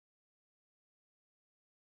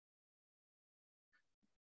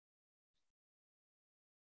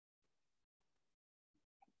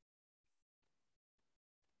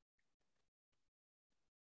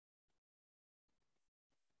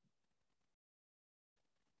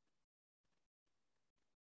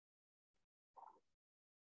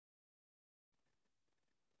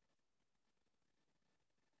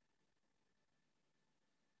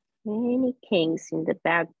 Any kinks in the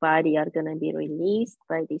back body are going to be released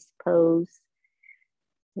by this pose.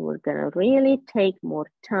 We're going to really take more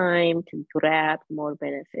time to grab more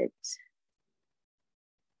benefits.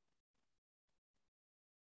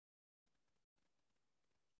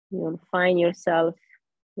 You'll find yourself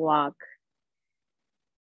walk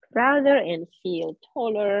prouder and feel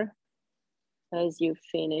taller as you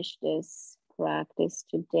finish this practice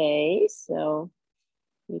today. So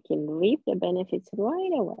You can reap the benefits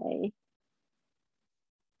right away.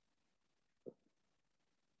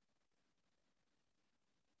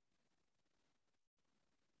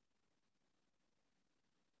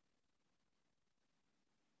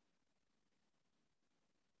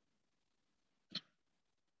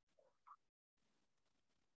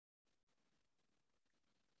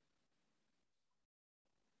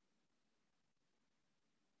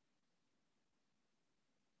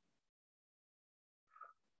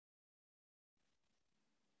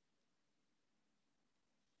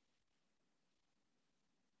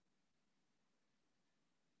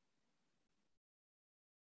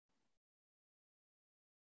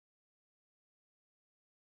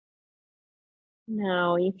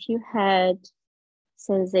 Now, if you had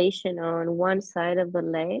sensation on one side of the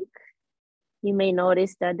leg, you may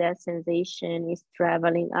notice that that sensation is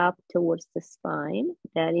traveling up towards the spine.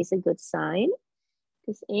 That is a good sign,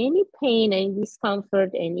 because any pain, any discomfort,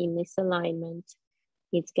 any misalignment,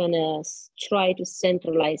 it's gonna try to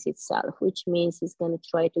centralize itself, which means it's gonna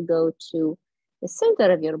try to go to the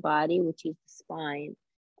center of your body, which is the spine,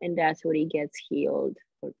 and that's where it gets healed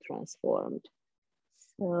or transformed.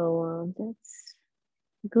 So that's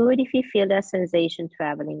good if you feel that sensation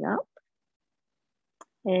traveling up.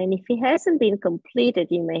 And if it hasn't been completed,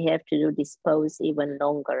 you may have to do this pose even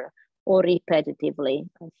longer or repetitively.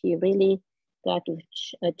 If you really got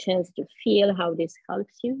a chance to feel how this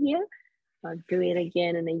helps you here, do it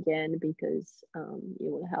again and again, because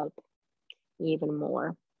it will help even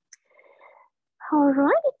more. All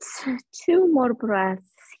right, 2 more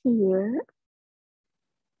breaths here.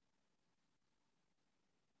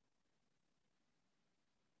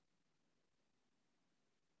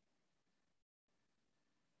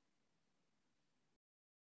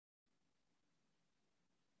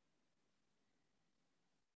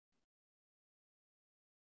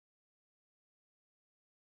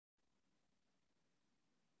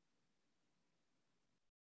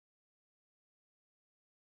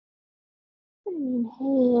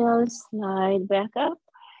 Inhale, slide back up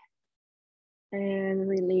and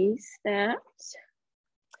release that.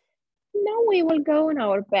 Now we will go on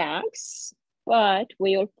our backs, but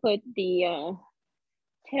we will put the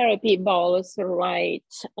therapy balls right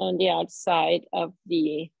on the outside of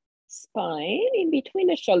the spine, in between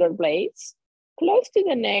the shoulder blades, close to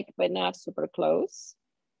the neck, but not super close.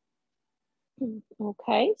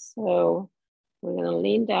 Okay, so we're gonna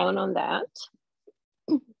lean down on that.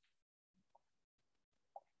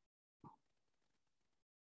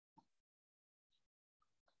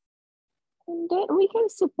 And then we can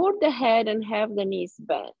support the head and have the knees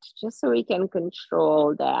bent, just so we can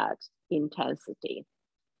control that intensity,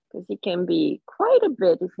 because it can be quite a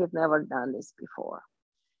bit if you've never done this before.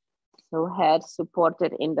 So head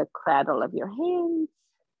supported in the cradle of your hands.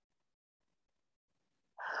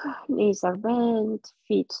 Knees are bent,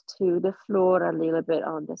 feet to the floor a little bit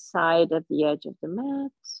on the side at the edge of the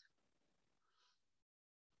mat.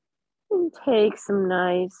 And take some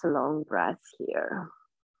nice long breaths here.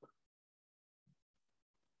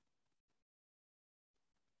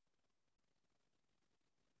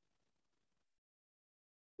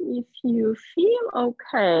 If you feel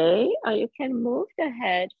okay, you can move the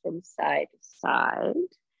head from side to side.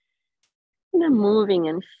 And then moving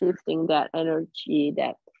and shifting that energy,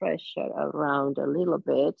 that pressure around a little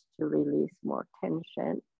bit to release more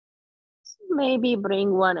tension. So maybe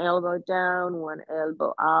bring one elbow down, one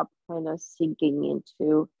elbow up, kind of sinking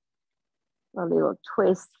into a little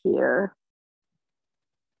twist here.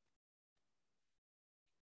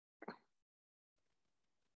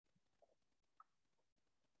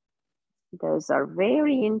 Those are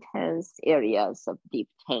very intense areas of deep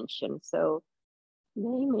tension, so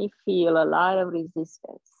they may feel a lot of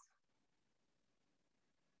resistance.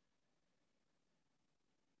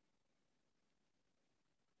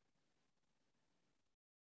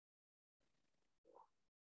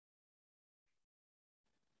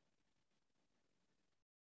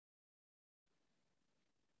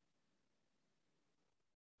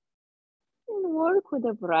 And work with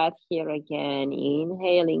the breath here again,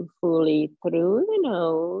 inhaling fully through the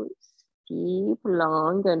nose, deep,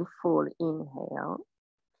 long, and full inhale.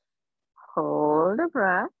 Hold the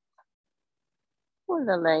breath for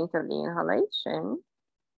the length of the inhalation.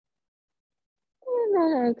 And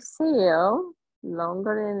then exhale,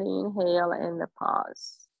 longer than the inhale and the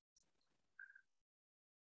pause.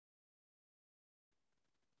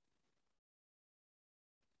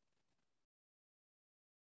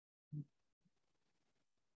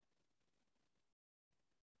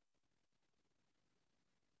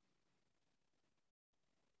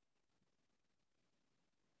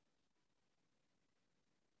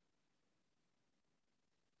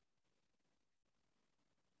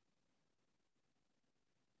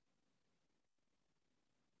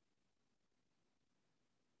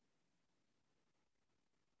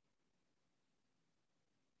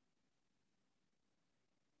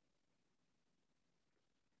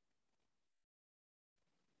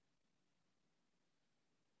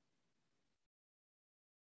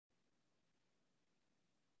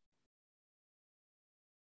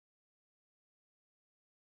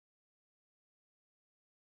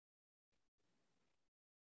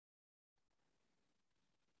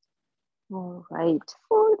 All right,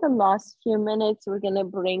 for the last few minutes, we're gonna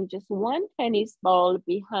bring just one tennis ball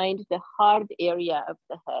behind the hard area of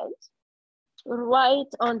the head, right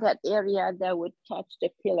on that area that would touch the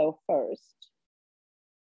pillow first.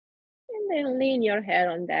 And then lean your head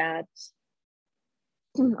on that,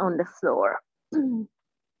 on the floor. And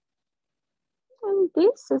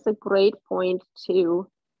this is a great point to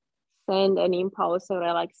send an impulse of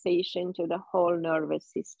relaxation to the whole nervous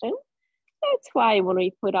system. That's why when we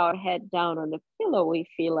put our head down on the pillow, we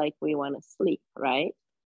feel like we want to sleep, right?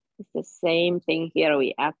 It's the same thing here.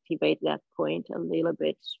 We activate that point a little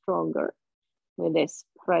bit stronger with this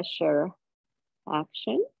pressure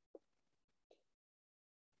action.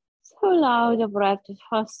 So allow the breath to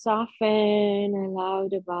soften, allow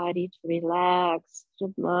the body to relax,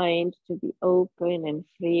 the mind to be open and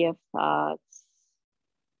free of thoughts.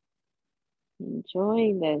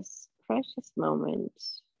 Enjoying this precious moment.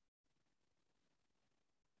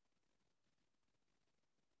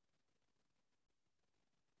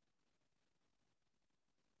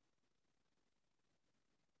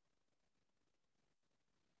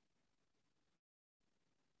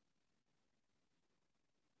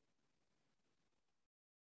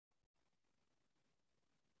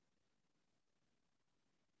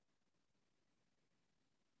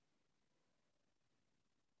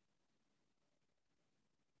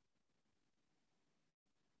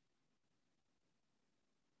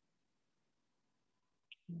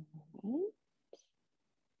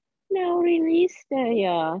 Now release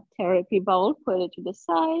the therapy ball, put it to the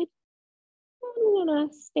side. I'm gonna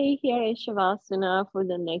stay here in Shavasana for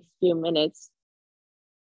the next few minutes.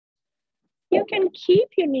 You can keep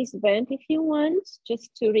your knees bent if you want,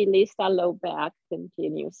 just to release the low back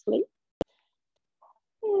continuously.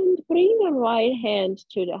 And bring the right hand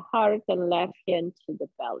to the heart and left hand to the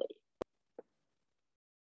belly.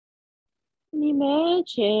 And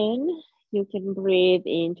imagine you can breathe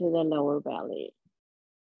into the lower belly.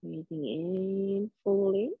 Breathing in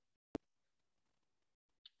fully.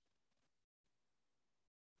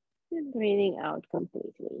 And breathing out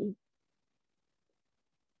completely.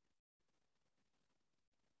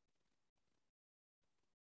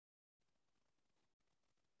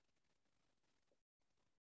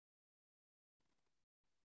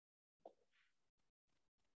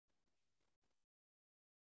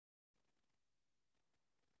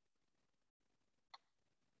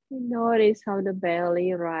 Notice how the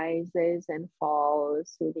belly rises and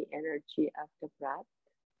falls with the energy of the breath.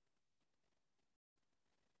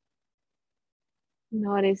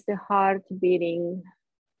 Notice the heart beating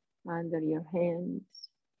under your hands.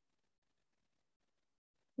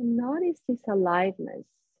 And notice this aliveness,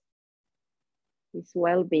 this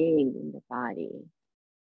well-being in the body,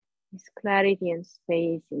 this clarity and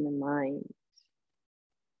space in the mind.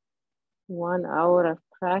 1 hour of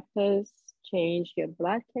practice change your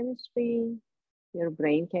blood chemistry, your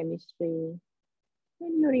brain chemistry,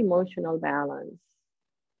 and your emotional balance.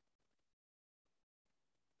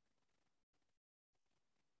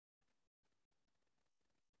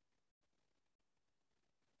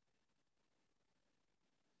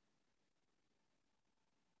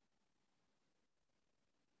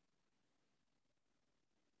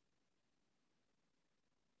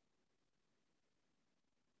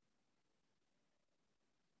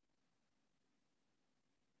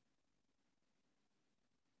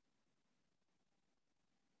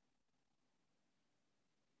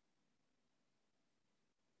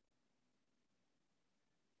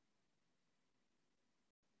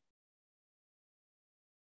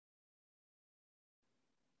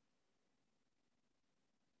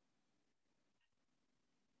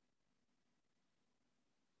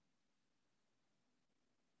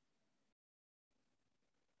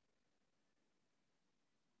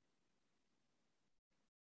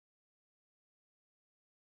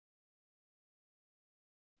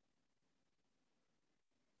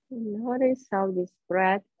 Notice how this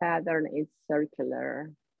breath pattern is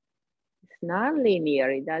circular. It's not linear.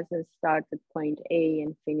 It doesn't start at point A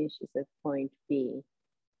and finishes at point B.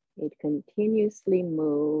 It continuously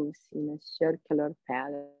moves in a circular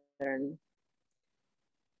pattern.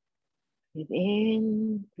 Breathe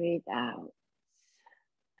in, breathe out.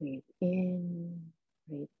 Breathe in,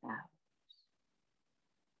 breathe out.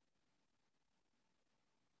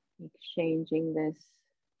 Exchanging this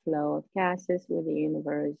flow of gases with the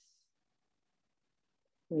universe.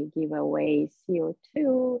 We give away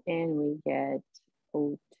CO2 and we get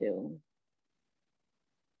O2.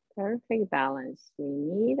 Perfect balance. We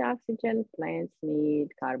need oxygen, plants need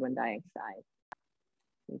carbon dioxide.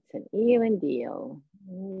 It's an even deal.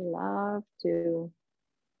 We love to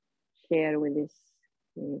share with this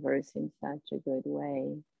universe in such a good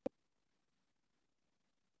way.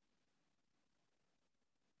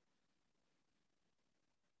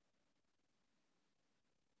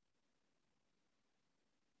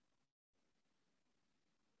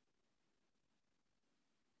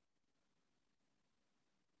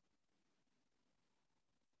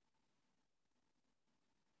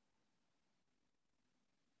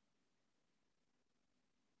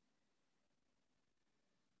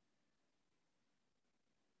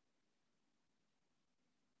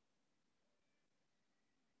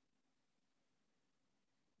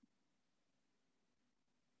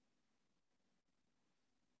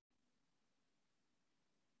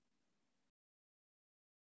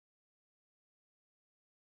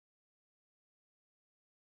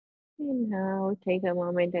 And now take a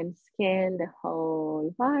moment and scan the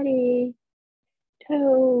whole body,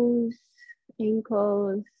 toes,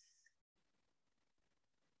 ankles,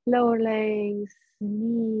 lower legs,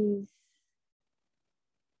 knees,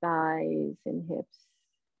 thighs and hips.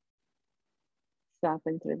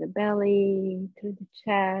 Soften through the belly, through the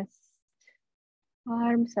chest.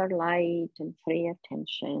 Arms are light and free of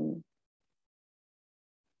tension.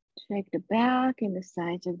 Check the back and the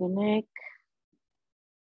sides of the neck.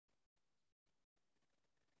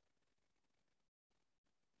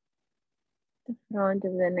 The front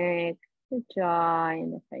of the neck, the jaw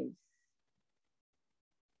and the face.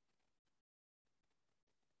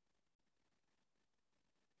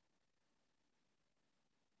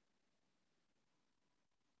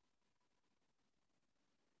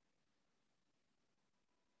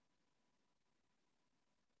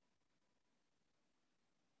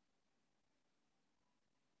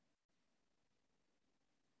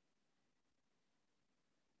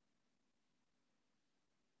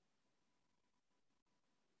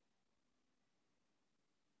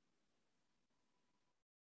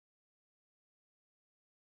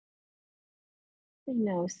 And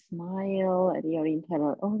now smile at your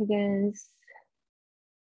internal organs.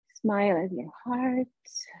 Smile at your heart.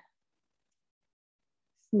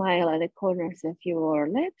 Smile at the corners of your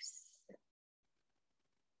lips.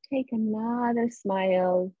 Take another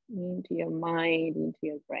smile into your mind, into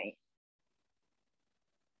your brain.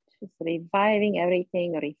 Just reviving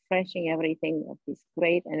everything, refreshing everything of this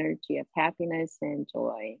great energy of happiness and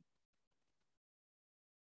joy.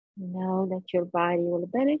 Know that your body will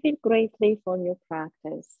benefit greatly from your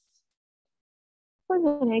practice for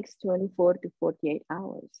the next 24 to 48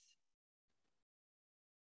 hours.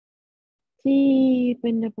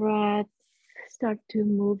 Deepen the breath. Start to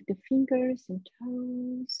move the fingers and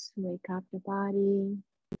toes. Wake up the body.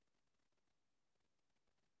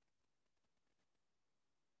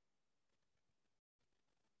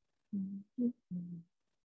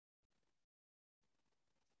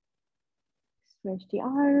 Stretch the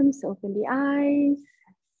arms, open the eyes.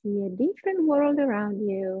 See a different world around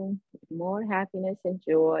you. More happiness and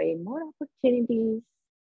joy, more opportunities.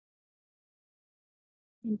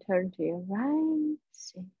 And turn to your right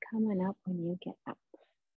and come on up when you get up.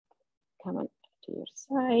 Come on to your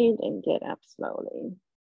side and get up slowly.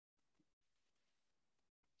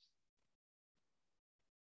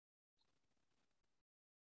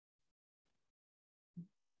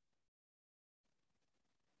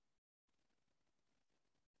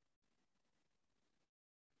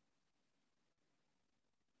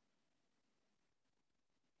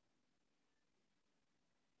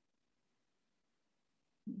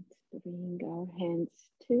 Let's bring our hands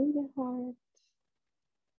to the heart.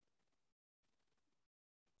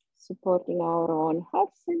 Supporting our own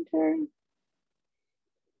heart center.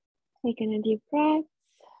 Taking a deep breath,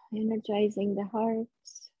 energizing the heart.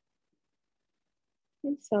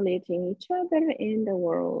 And saluting each other in the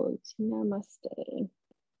world. Namaste.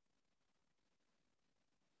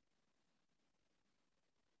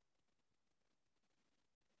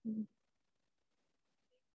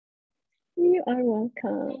 You are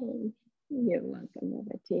welcome. You're welcome,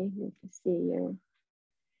 Navati. Good to see you.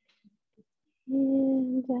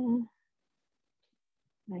 And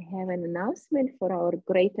I have an announcement for our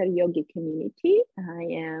greater yogi community. I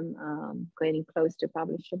am getting close to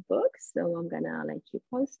publish a book, so I'm gonna let you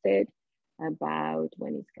post it about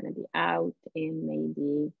when it's gonna be out, and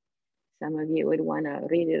maybe some of you would wanna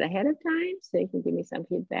read it ahead of time, so you can give me some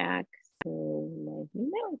feedback. So let me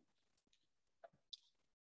know.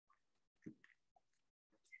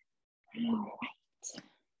 All right.